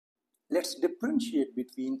Let's differentiate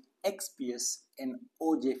between XPS and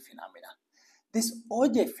OJ phenomena. This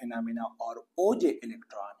OJ phenomena or OJ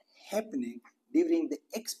electron happening during the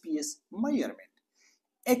XPS measurement.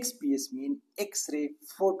 XPS means X-ray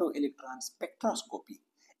Photoelectron Spectroscopy.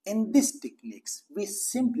 In these techniques, we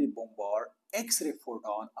simply bombard X-ray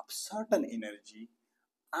photon of certain energy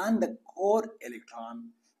on the core electron,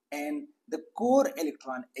 and the core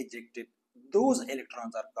electron ejected. Those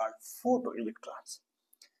electrons are called photoelectrons.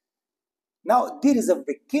 Now there is a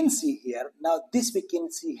vacancy here. Now this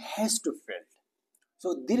vacancy has to fill.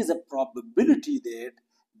 So there is a probability that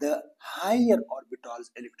the higher orbitals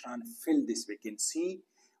electron fill this vacancy.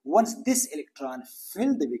 Once this electron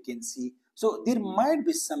fill the vacancy, so there might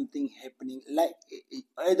be something happening, like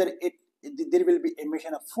either there will be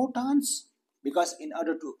emission of photons, because in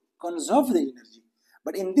order to conserve the energy.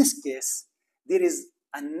 But in this case, there is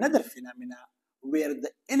another phenomena where the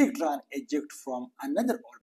electron eject from another orbit.